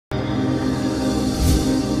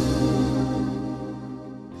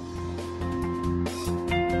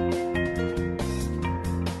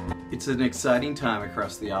It's an exciting time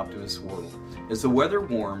across the Optimist world. As the weather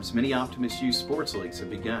warms, many Optimist youth sports leagues have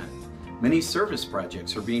begun. Many service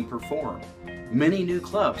projects are being performed. Many new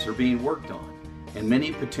clubs are being worked on. And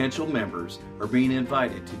many potential members are being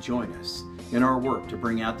invited to join us in our work to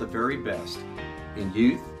bring out the very best in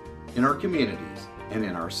youth, in our communities, and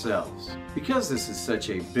in ourselves. Because this is such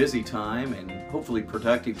a busy time and hopefully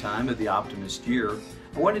productive time of the Optimist year,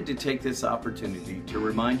 I wanted to take this opportunity to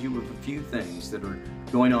remind you of a few things that are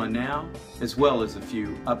going on now, as well as a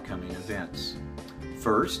few upcoming events.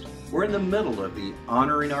 First, we're in the middle of the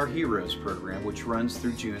Honoring Our Heroes program, which runs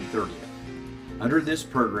through June 30th. Under this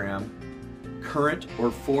program, current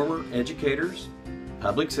or former educators,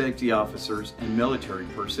 public safety officers, and military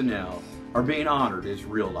personnel are being honored as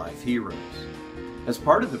real-life heroes. As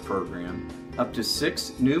part of the program, up to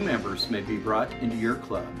 6 new members may be brought into your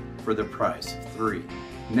club for the price of 3.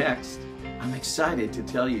 Next, I'm excited to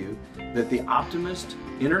tell you that the Optimist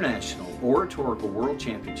International Oratorical World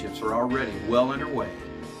Championships are already well underway,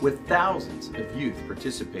 with thousands of youth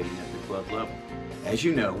participating at the club level. As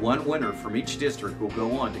you know, one winner from each district will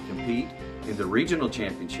go on to compete in the regional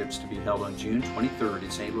championships to be held on June 23rd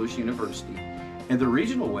at St. Louis University, and the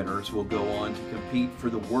regional winners will go on to compete for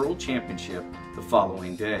the World Championship the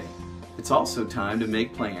following day. It's also time to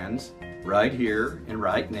make plans right here and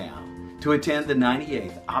right now to attend the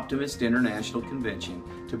 98th Optimist International Convention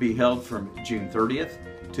to be held from June 30th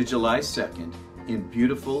to July 2nd in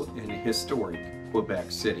beautiful and historic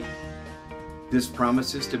Quebec City. This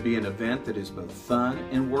promises to be an event that is both fun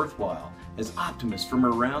and worthwhile as optimists from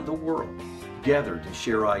around the world gather to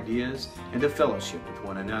share ideas and to fellowship with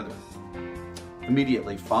one another.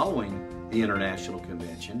 Immediately following the International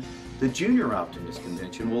Convention, the Junior Optimist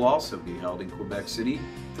Convention will also be held in Quebec City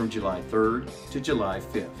from July 3rd to July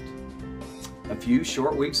 5th. A few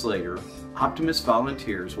short weeks later, Optimist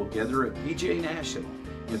volunteers will gather at PGA National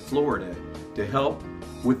in Florida to help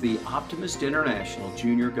with the Optimist International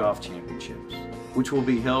Junior Golf Championships, which will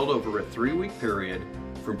be held over a 3-week period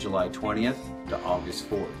from July 20th to August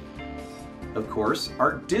 4th. Of course,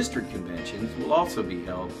 our district conventions will also be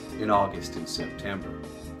held in August and September.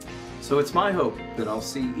 So it's my hope that I'll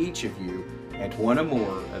see each of you at one or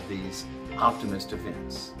more of these Optimist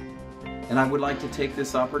events. And I would like to take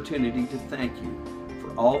this opportunity to thank you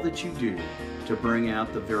for all that you do to bring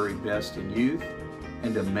out the very best in youth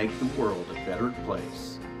and to make the world a better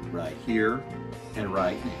place right here and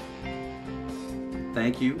right now.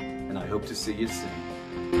 Thank you, and I hope to see you soon.